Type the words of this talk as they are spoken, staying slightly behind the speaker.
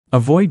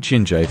Avoid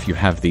ginger if you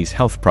have these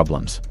health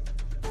problems.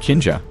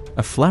 Ginger,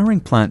 a flowering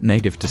plant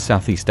native to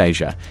Southeast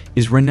Asia,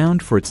 is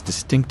renowned for its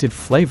distinctive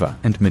flavor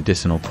and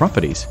medicinal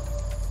properties.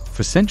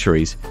 For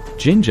centuries,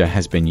 ginger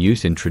has been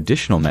used in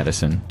traditional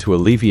medicine to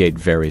alleviate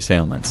various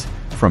ailments,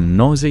 from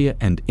nausea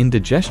and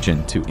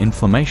indigestion to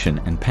inflammation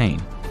and pain.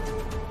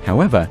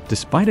 However,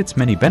 despite its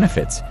many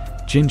benefits,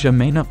 ginger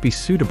may not be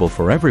suitable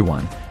for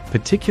everyone,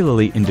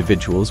 particularly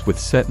individuals with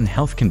certain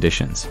health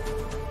conditions.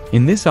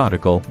 In this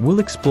article,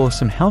 we'll explore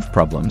some health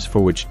problems for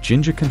which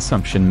ginger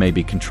consumption may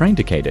be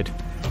contraindicated.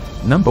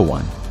 Number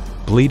 1.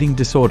 Bleeding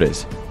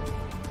disorders.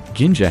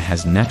 Ginger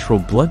has natural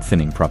blood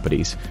thinning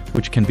properties,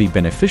 which can be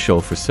beneficial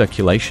for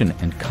circulation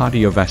and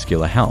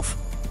cardiovascular health.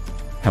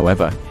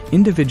 However,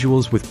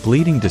 individuals with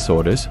bleeding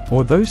disorders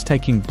or those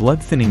taking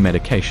blood thinning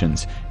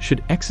medications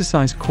should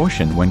exercise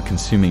caution when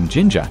consuming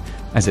ginger,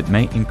 as it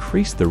may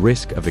increase the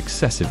risk of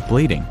excessive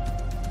bleeding.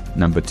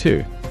 Number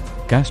 2.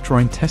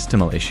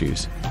 Gastrointestinal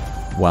issues.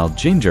 While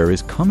ginger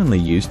is commonly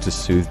used to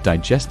soothe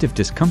digestive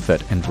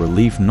discomfort and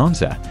relieve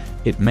nausea,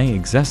 it may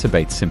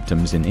exacerbate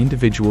symptoms in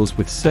individuals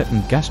with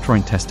certain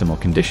gastrointestinal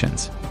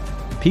conditions.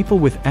 People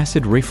with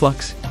acid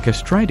reflux,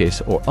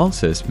 gastritis, or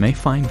ulcers may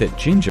find that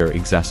ginger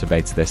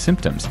exacerbates their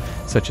symptoms,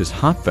 such as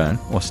heartburn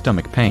or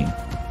stomach pain.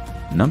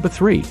 Number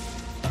 3.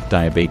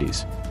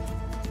 Diabetes.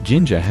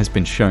 Ginger has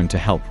been shown to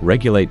help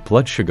regulate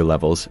blood sugar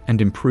levels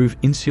and improve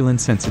insulin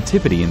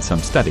sensitivity in some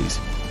studies.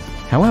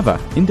 However,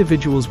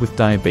 individuals with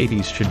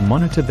diabetes should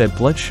monitor their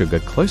blood sugar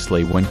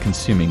closely when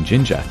consuming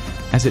ginger,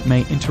 as it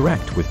may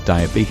interact with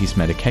diabetes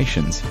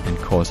medications and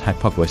cause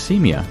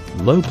hypoglycemia,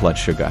 low blood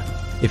sugar,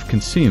 if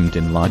consumed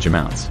in large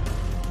amounts.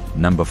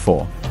 Number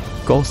 4.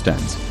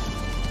 Gallstones.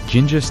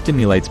 Ginger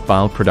stimulates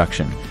bile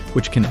production,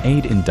 which can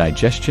aid in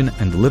digestion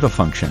and liver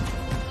function.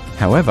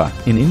 However,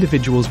 in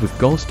individuals with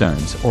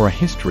gallstones or a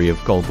history of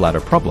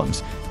gallbladder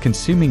problems,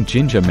 consuming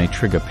ginger may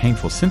trigger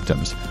painful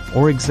symptoms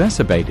or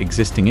exacerbate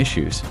existing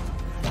issues.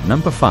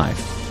 Number 5.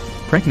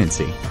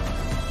 Pregnancy.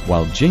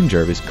 While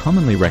ginger is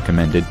commonly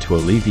recommended to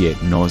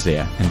alleviate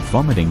nausea and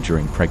vomiting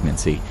during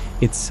pregnancy,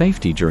 its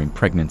safety during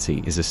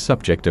pregnancy is a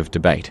subject of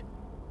debate.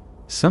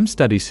 Some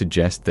studies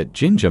suggest that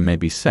ginger may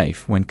be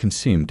safe when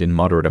consumed in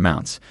moderate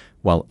amounts,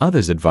 while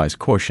others advise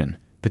caution,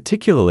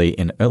 particularly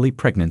in early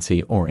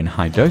pregnancy or in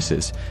high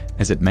doses,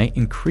 as it may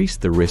increase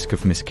the risk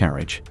of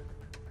miscarriage.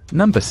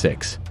 Number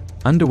 6.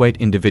 Underweight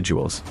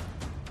individuals.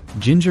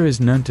 Ginger is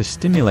known to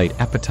stimulate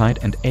appetite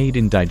and aid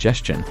in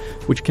digestion,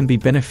 which can be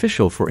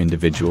beneficial for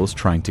individuals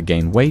trying to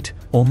gain weight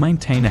or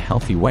maintain a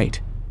healthy weight.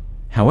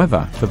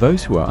 However, for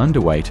those who are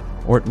underweight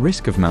or at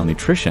risk of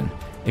malnutrition,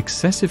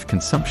 excessive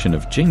consumption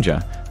of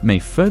ginger may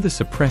further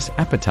suppress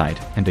appetite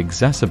and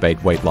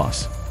exacerbate weight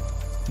loss.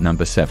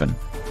 Number 7.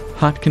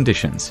 Heart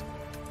conditions.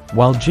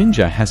 While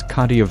ginger has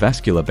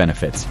cardiovascular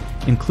benefits,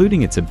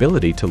 including its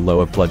ability to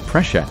lower blood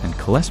pressure and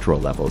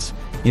cholesterol levels,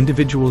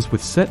 individuals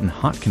with certain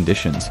heart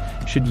conditions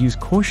should use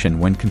caution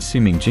when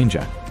consuming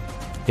ginger.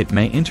 It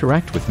may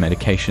interact with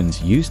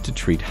medications used to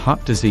treat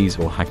heart disease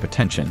or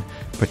hypertension,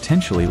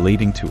 potentially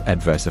leading to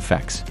adverse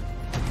effects.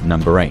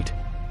 Number 8.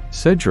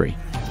 Surgery.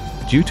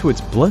 Due to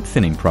its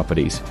blood-thinning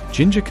properties,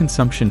 ginger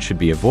consumption should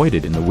be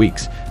avoided in the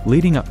weeks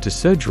leading up to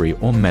surgery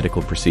or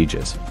medical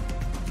procedures.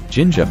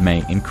 Ginger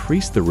may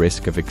increase the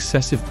risk of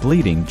excessive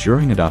bleeding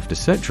during and after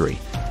surgery,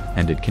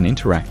 and it can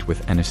interact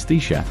with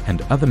anesthesia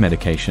and other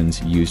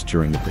medications used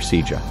during the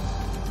procedure.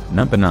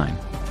 Number 9.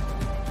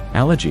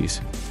 Allergies.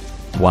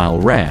 While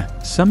rare,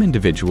 some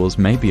individuals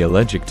may be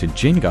allergic to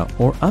ginger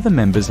or other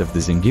members of the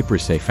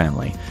Zingiberraceae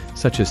family,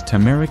 such as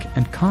turmeric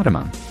and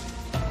cardamom.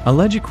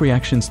 Allergic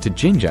reactions to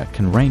ginger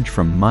can range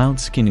from mild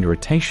skin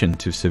irritation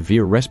to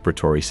severe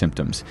respiratory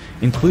symptoms,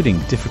 including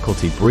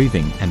difficulty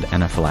breathing and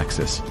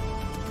anaphylaxis.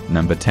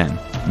 Number 10.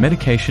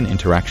 Medication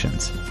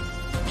interactions.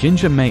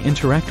 Ginger may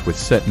interact with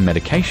certain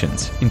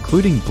medications,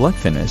 including blood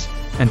thinners,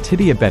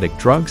 antidiabetic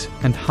drugs,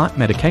 and heart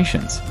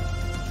medications.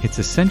 It's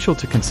essential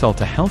to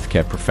consult a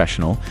healthcare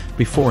professional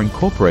before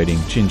incorporating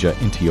ginger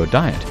into your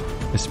diet,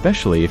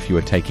 especially if you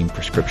are taking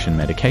prescription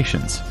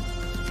medications.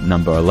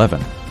 Number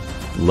 11.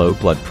 Low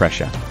blood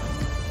pressure.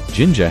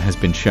 Ginger has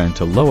been shown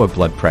to lower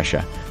blood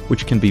pressure,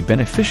 which can be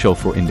beneficial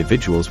for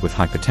individuals with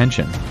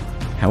hypertension.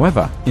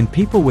 However, in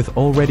people with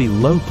already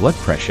low blood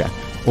pressure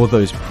or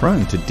those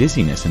prone to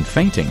dizziness and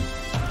fainting,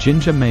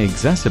 ginger may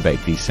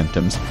exacerbate these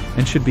symptoms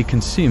and should be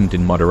consumed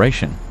in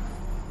moderation.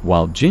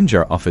 While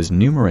ginger offers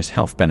numerous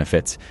health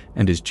benefits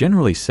and is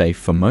generally safe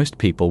for most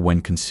people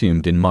when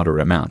consumed in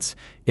moderate amounts,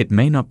 it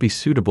may not be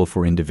suitable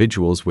for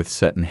individuals with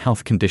certain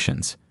health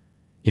conditions.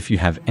 If you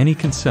have any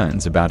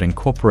concerns about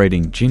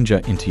incorporating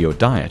ginger into your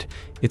diet,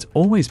 it's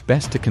always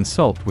best to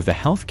consult with a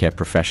healthcare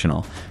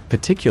professional,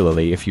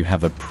 particularly if you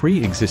have a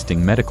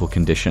pre-existing medical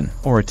condition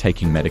or are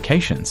taking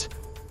medications.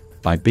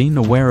 By being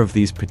aware of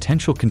these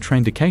potential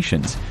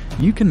contraindications,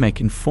 you can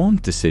make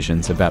informed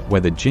decisions about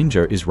whether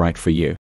ginger is right for you.